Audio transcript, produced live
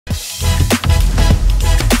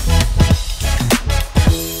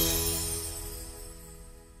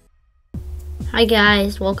Hi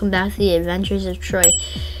guys, welcome back to the Adventures of Troy.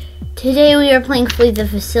 Today we are playing Flee the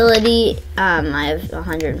Facility. I have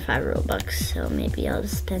 105 Robux, so maybe I'll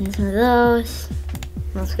just spend some of those.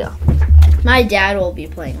 Let's go. My dad will be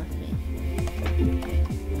playing with me.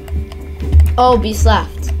 Oh, Beast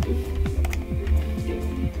left.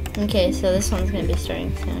 Okay, so this one's gonna be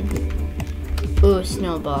starting soon. Ooh,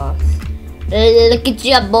 snowballs. Look at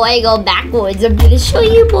you, boy, go backwards. I'm gonna show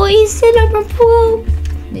you boys sit on a pool.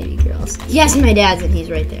 Maybe girls. Yes, my dad's and he's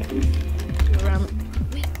right there.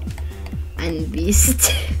 And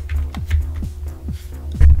Beast.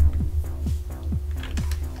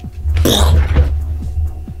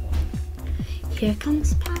 Here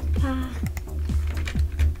comes Papa.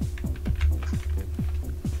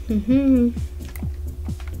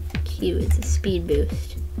 Cute, it's a speed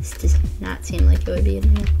boost. This does not seem like it would be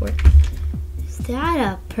an airport. Is that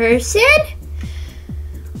a person?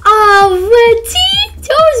 Already?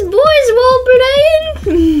 Those boys will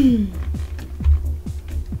playing.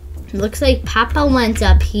 Looks like Papa went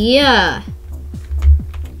up here.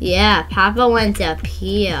 Yeah, Papa went up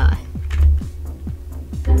here.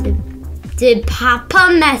 Did Papa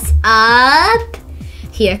mess up?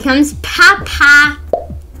 Here comes Papa.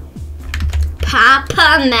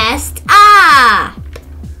 Papa messed up.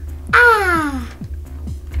 Ah.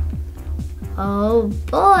 Oh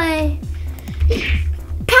boy.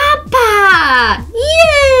 Papa!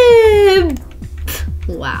 Yeah!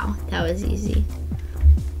 Wow, that was easy.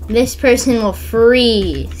 This person will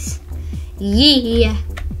freeze. Yeah.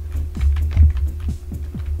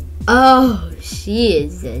 Oh, she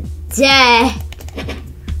is dead.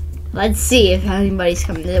 Let's see if anybody's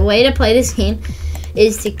coming. The way to play this game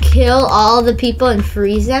is to kill all the people and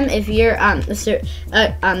freeze them. If you're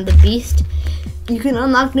the beast, you can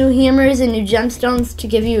unlock new hammers and new gemstones to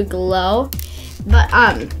give you a glow. But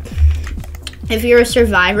if you're a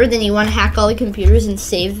survivor, then you want to hack all the computers and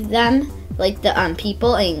save them, like the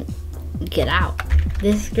people, and get out.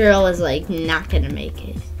 This girl is like not gonna make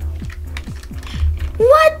it.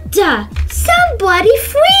 What the? Somebody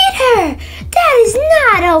freed her! That is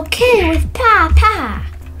not okay with Papa.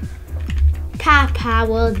 Papa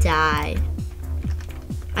will die.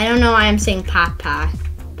 I don't know why I'm saying Papa.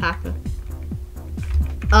 Papa.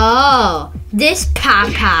 Oh, this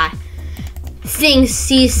Papa thinks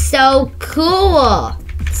he's so cool.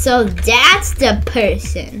 So that's the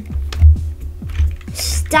person.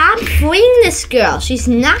 Stop freeing this girl. She's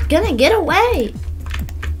not gonna get away.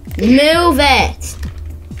 Move it.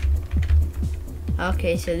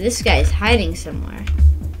 Okay, so this guy's hiding somewhere.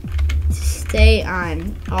 Stay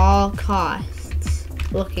on all costs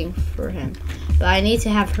looking for him. But I need to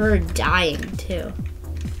have her dying too.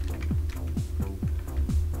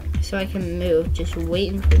 So I can move, just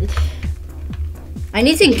waiting for this. I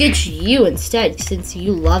need to get you instead, since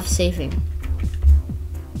you love saving.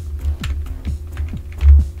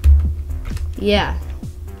 Yeah.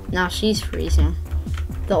 Now she's freezing.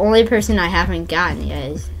 The only person I haven't gotten yet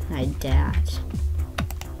is my dad.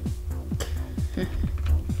 I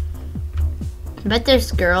bet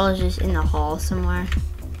this girl is just in the hall somewhere.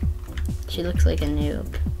 She looks like a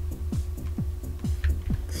noob.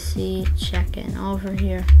 See, checking over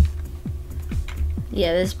here.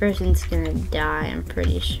 Yeah, this person's gonna die, I'm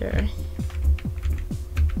pretty sure.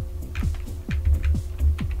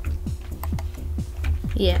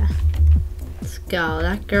 Yeah. Let's go.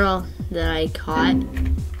 That girl that I caught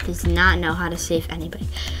does not know how to save anybody.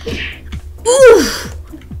 Oof!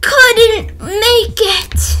 Couldn't make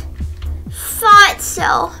it! Thought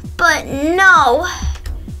so, but no.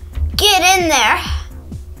 Get in there.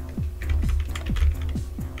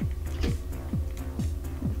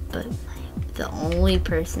 But the only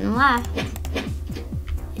person left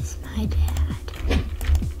is my dad.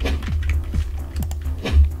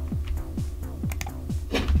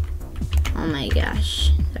 Oh my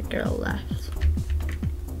gosh, that girl left.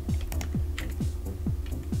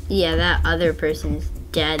 Yeah, that other person is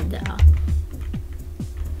dead though.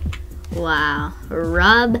 Wow,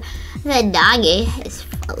 Rub the doggy is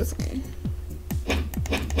frozen.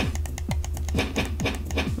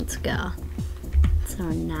 Let's go. So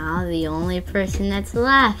now the only person that's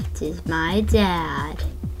left is my dad.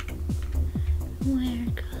 Where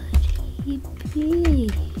could he be?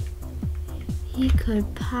 He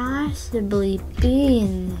could possibly be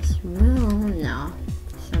in this room. No,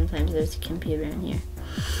 sometimes there's a computer in here.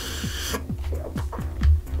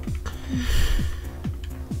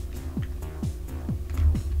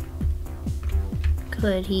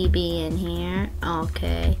 Could he be in here?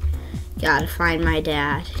 Okay. Gotta find my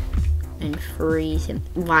dad and freeze him.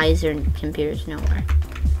 Why is there computers nowhere?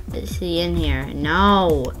 Is he in here?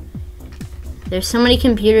 No. There's so many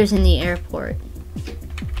computers in the airport.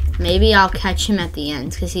 Maybe I'll catch him at the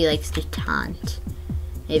end because he likes to taunt.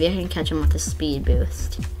 Maybe I can catch him with a speed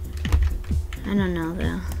boost. I don't know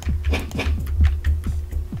though.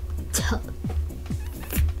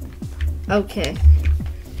 Okay.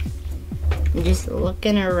 I'm just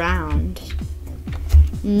looking around.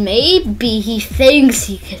 Maybe he thinks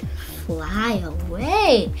he can fly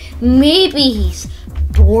away. Maybe he's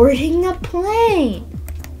boarding the plane.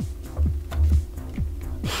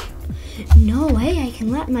 No way I can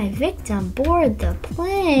let my victim board the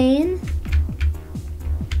plane.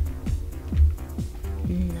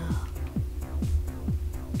 No.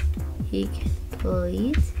 He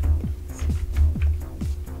complete.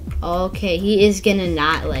 Okay, he is gonna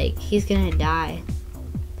not like, he's gonna die.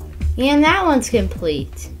 And that one's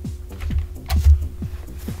complete.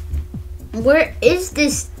 Where is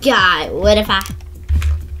this guy? What if I...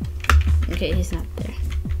 Okay, he's not there.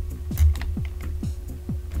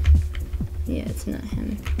 Yeah, it's not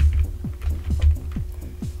him.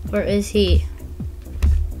 Where is he?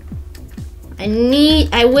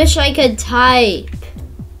 I wish I could type.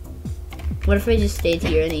 What if I just stayed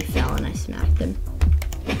here and he fell and I smacked him?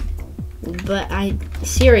 But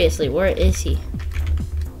seriously, where is he?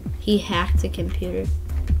 He hacked the computer.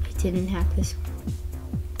 He didn't hack this one.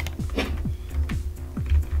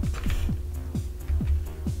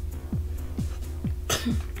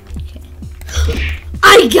 Okay.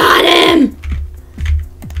 I got him!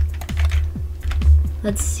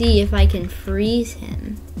 Let's see if I can freeze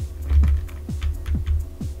him.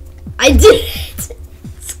 I did it!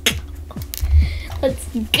 Let's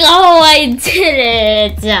go! I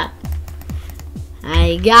did it!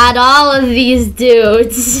 I got all of these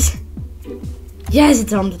dudes. Yes,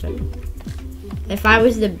 it's almost right. If I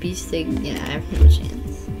was the beast thing, yeah, I have no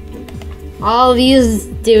chance. All these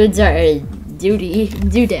dudes are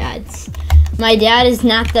doodads. My dad is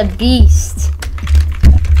not the beast.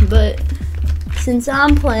 But since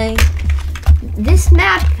I'm playing, this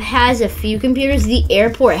map has a few computers. The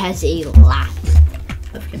airport has a lot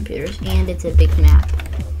of computers, and it's a big map.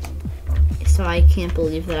 So I can't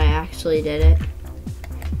believe that I actually did it.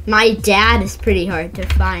 My dad is pretty hard to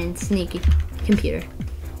find, sneaky computer.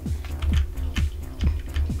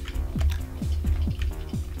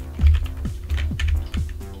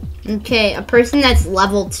 Okay, a person that's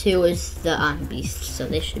level 2 is the beast, so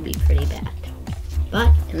they should be pretty bad.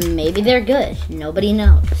 But maybe they're good. Nobody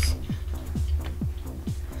knows.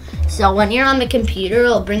 So when you're on the computer,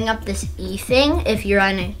 it'll bring up this E thing. If you're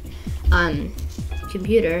on a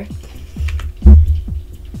computer,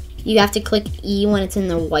 you have to click E when it's in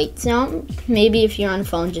the white zone. Maybe if you're on a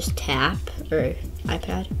phone, just tap, or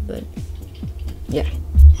iPad, but yeah.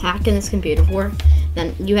 Hacking this computer for,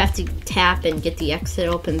 then you have to tap and get the exit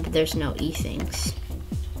open, but there's no E things.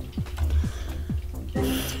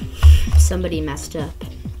 Somebody messed up.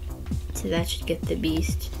 So that should get the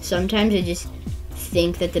beast. Sometimes I just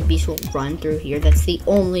think that the beast will run through here. That's the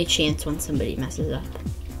only chance when somebody messes up.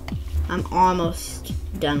 I'm almost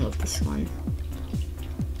done with this one.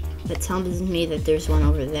 That tells me that there's one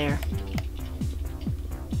over there.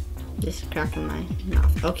 Just cracking my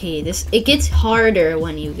mouth. Okay, it gets harder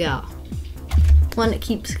when you go. When it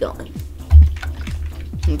keeps going.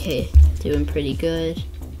 Okay, doing pretty good.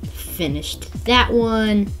 Finished that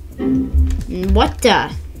one. What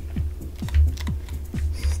the?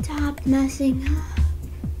 Stop messing up.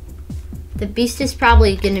 The beast is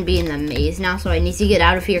probably gonna be in the maze now, so I need to get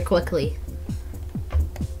out of here quickly.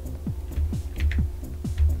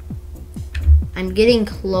 I'm getting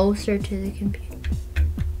closer to the computer.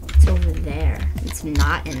 It's over there. It's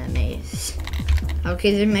not in a maze.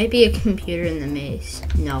 Okay, there might be a computer in the maze.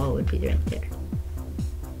 No, it would be right there.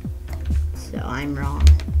 So I'm wrong.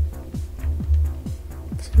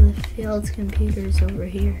 So the failed computer is over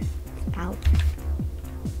here. It's out.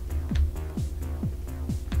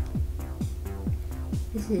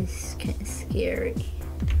 This is kind of scary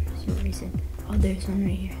for some reason. Oh, there's one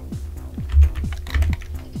right here.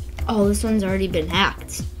 Oh, this one's already been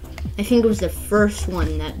hacked. I think it was the first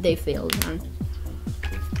one that they failed on.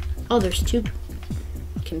 Oh, there's 2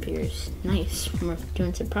 computers. Nice. We're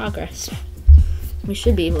doing some progress. We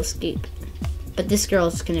should be able to escape. But this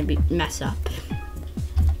girl's gonna mess up.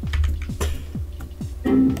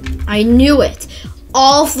 I knew it.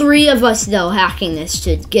 All 3 of us, though, hacking this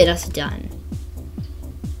should get us done.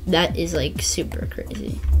 That is like super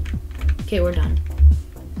crazy. Okay, we're done.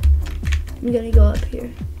 I'm gonna go up here.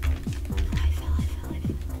 I fell.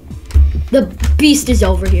 The beast is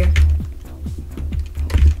over here.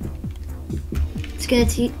 It's gonna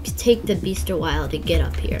take the beast a while to get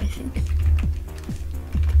up here, I think.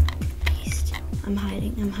 Beast. I'm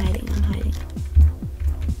hiding.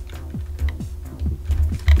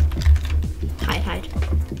 hide.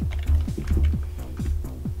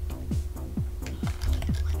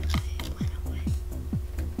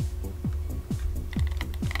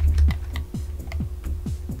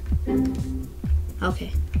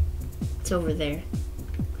 Okay, it's over there.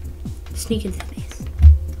 Sneak into the maze.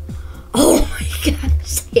 Oh my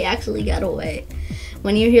gosh, he actually got away.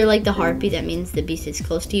 When you hear like the heartbeat, that means the beast is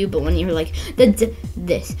close to you. But when you hear like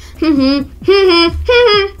this,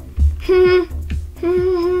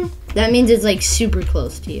 that means it's like super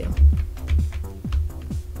close to you.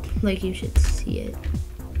 Like you should see it.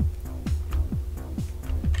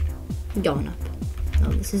 Going up.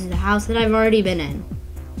 Oh, this is the house that I've already been in.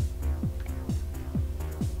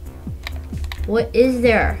 What is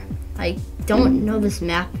there? I don't know this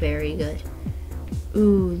map very good.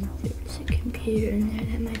 Ooh, there's a computer in there.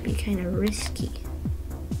 That might be kind of risky.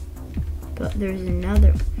 But there's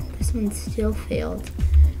another one. This one still failed.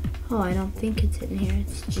 Oh, I don't think it's in here.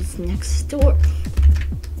 It's just next door.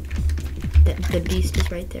 The beast is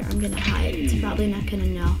right there. I'm gonna hide. It's probably not gonna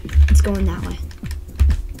know. It's going that way.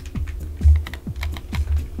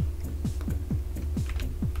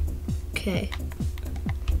 Okay.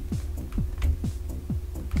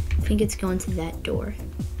 I think it's going to that door.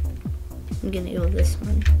 I'm gonna go this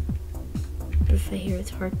one. But if I hear its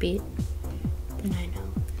heartbeat, then I know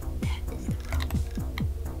that is the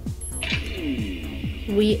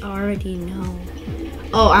wrong. We already know.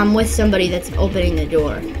 Oh, I'm with somebody that's opening the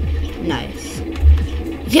door. Nice.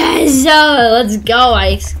 Yes! Let's go!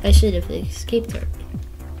 I should have escaped her.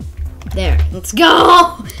 There. Let's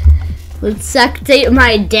go! Let's spectate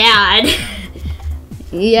my dad.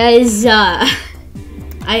 Yes.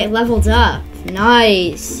 I leveled up.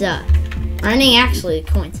 Nice. Earning actually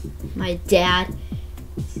coins. My dad.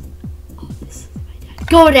 Oh, this is my dad.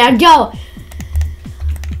 Go, Dad, go!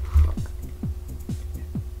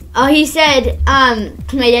 Oh, he said,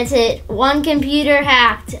 my dad said, one computer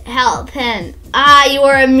hacked. Help him. Ah, you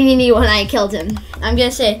were a meanie when I killed him. I'm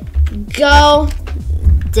gonna say, go,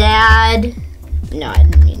 Dad. No, I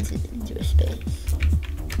didn't mean to do a space.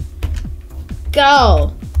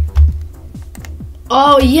 Go.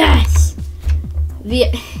 Oh, yes.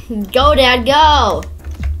 Go, Dad, go.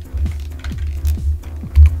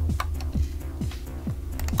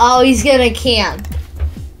 Oh, he's gonna camp.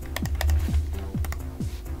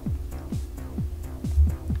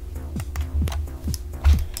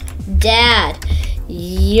 Dad,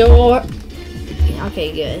 you're...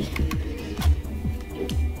 Okay, good.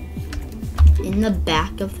 In the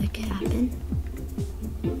back of the cabin,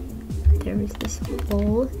 there is this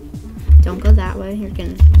hole. Don't go that way, you're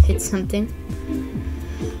gonna hit something.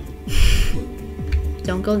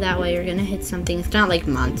 Don't go that way, you're gonna hit something. It's not like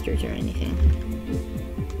monsters or anything.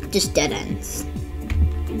 Just dead ends.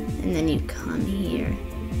 And then you come here.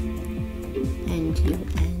 And you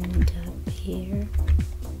end up here.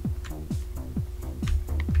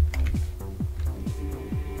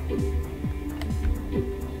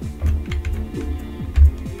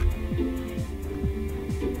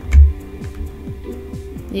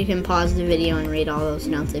 You can pause the video and read all those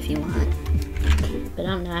notes if you want. But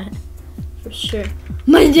I'm not. For sure.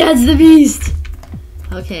 My dad's the beast!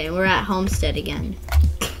 Okay, we're at Homestead again.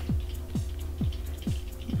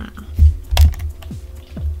 Wow.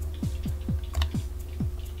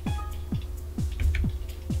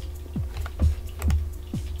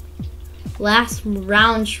 Last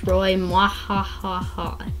round, Troy.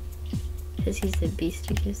 Mwahahaha. Because he's the beast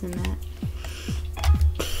who gives him that.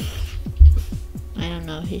 I don't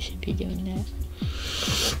know if he should be doing that.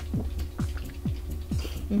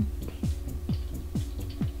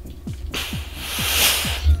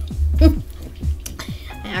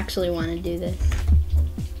 I actually want to do this.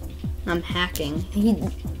 I'm hacking.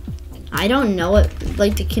 I don't know it.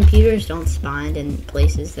 Like, the computers don't spawn in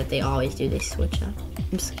places that they always do. They switch up.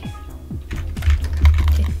 I'm scared.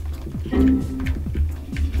 Okay.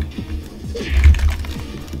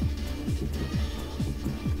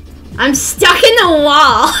 I'm stuck in the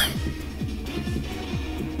wall.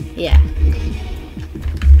 Yeah.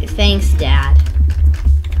 Thanks, Dad.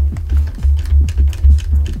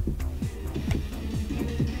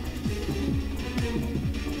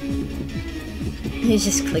 He's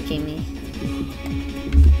just clicking me.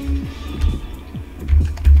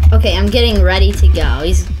 Okay, I'm getting ready to go.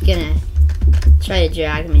 He's gonna try to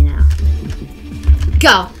drag me now.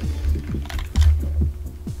 Go!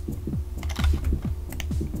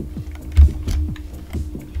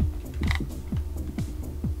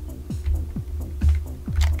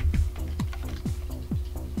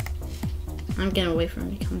 I'm gonna wait for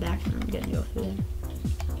him to come back and I'm gonna go through there.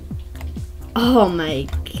 Oh my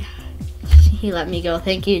god. He let me go.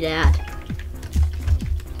 Thank you, Dad.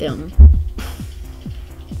 Boom.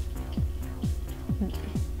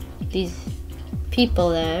 these people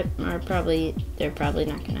that are probably, they're probably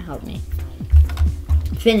not gonna help me.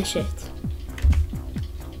 Finish it.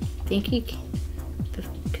 Think you can,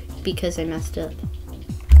 because I messed up.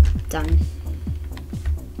 Done.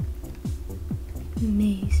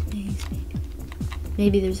 Maze, maze, maze.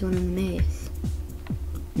 Maybe there's one in the maze.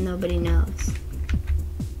 Nobody knows.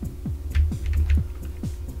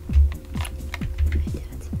 My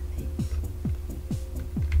dad's in the maze.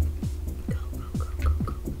 Go, go, go, go,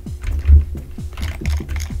 go.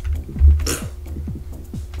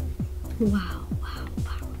 Wow, wow,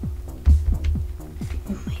 wow.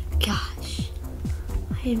 Oh my gosh.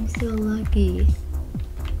 I am so lucky.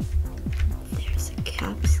 There's a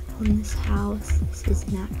capsule in this house. This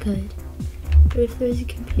is not good. But if there's a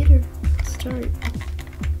computer, let's start. I'm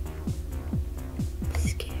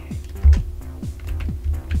scared.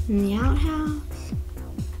 In the outhouse?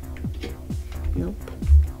 Nope.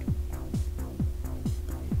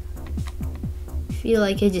 I feel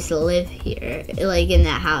like I just live here, like in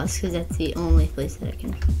that house, because that's the only place that I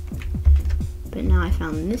can find. But now I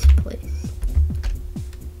found this place.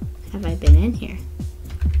 Have I been in here?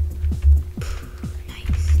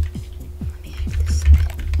 Nice. Let me hack this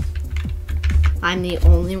side. I'm the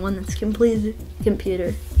only one that's completed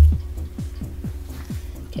computer.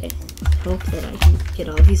 Okay, hope that I can get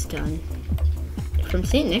all these done. From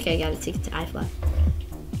St. Nick, I got a ticket to iFly.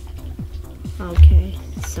 Okay,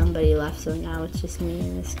 somebody left, so now it's just me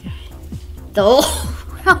and this guy. Oh,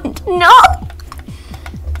 no!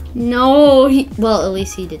 No, well, at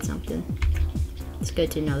least he did something. It's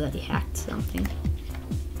good to know that he hacked something.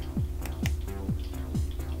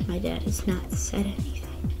 My dad has not said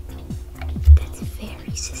anything. That's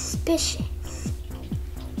very suspicious.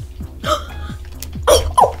 Oh,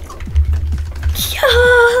 oh.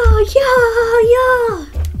 Yeah.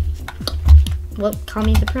 Well, call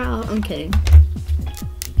me the proud. I'm kidding.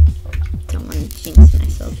 Don't want to jinx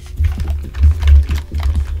myself.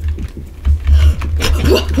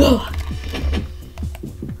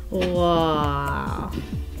 Wow.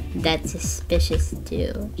 That's suspicious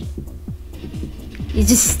too. He's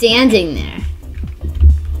just standing there.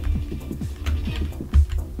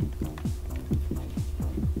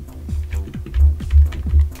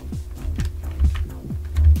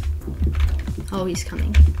 Oh, he's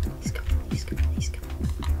coming. He's coming. He's coming. He's coming.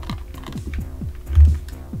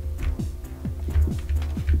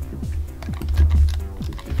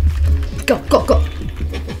 Go, go, go.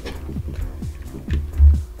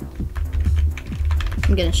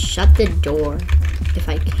 I'm gonna shut the door if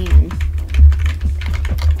I can.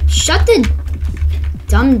 Shut the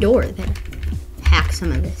dumb door there. Hack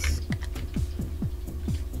some of this.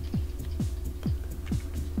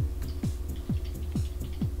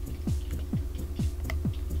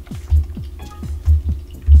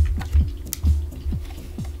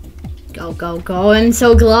 Go, go, go. I'm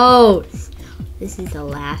so close. This is the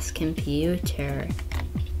last computer.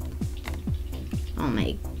 Oh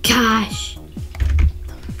my gosh.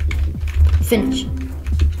 Finish.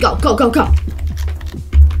 Go, go, go, go.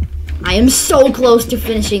 I am so close to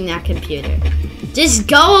finishing that computer. Just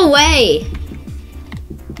go away.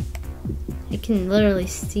 I can literally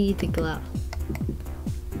see the glow.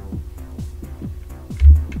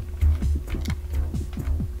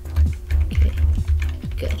 Okay,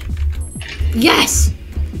 good. Yes!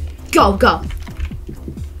 Go, go.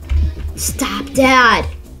 Stop, Dad.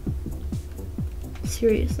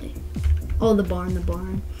 Seriously. Oh, the barn, the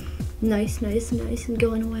barn. Nice, nice, nice, and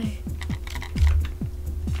going away.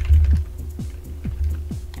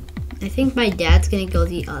 I think my dad's gonna go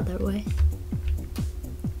the other way.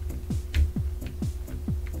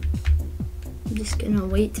 I'm just gonna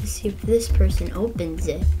wait to see if this person opens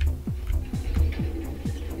it.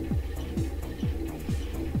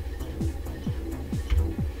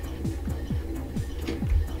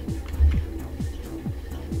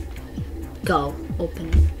 Go, open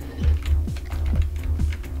it.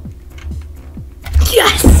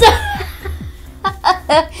 Yes!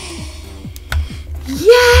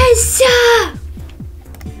 Yes!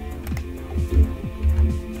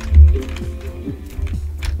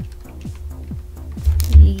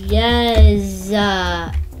 Yes!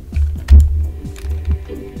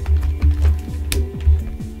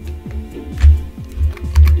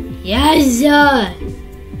 Yes!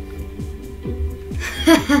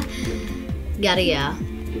 Gotta go.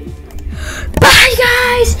 Bye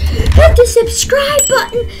guys! Hit the subscribe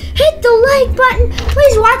button, hit the like button.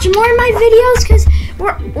 Please watch more of my videos because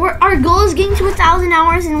our goal is getting to 1,000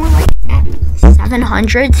 hours and we're like at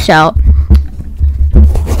 700. So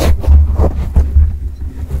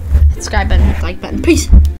subscribe button, like button. Peace.